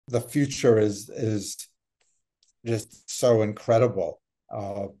the future is just so incredible.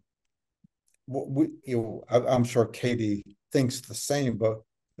 I'm sure Katie thinks the same, but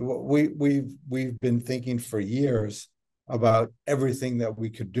we've been thinking for years about everything that we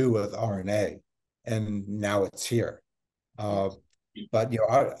could do with RNA, and now it's here. But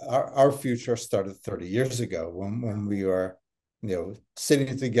our future started 30 years ago when we were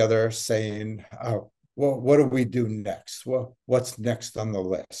sitting together saying, well, what do we do next? Well, what's next on the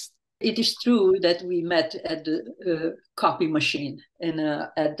list? It is true that we met at the copy machine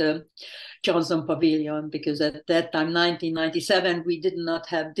at the Johnson Pavilion, because at that time, 1997, we did not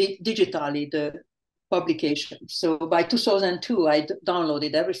have digitally the publication. So by 2002, I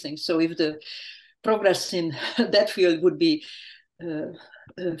downloaded everything. So if the progress in that field would be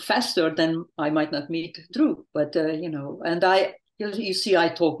faster, then I might not meet Drew. But, and you see, I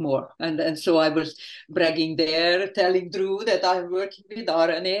talk more. And so I was bragging there, telling Drew that I'm working with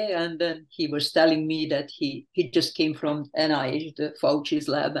RNA. And then he was telling me that he just came from NIH, the Fauci's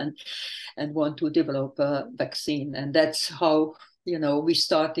lab, and want to develop a vaccine. And that's how, we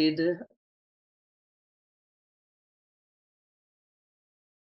started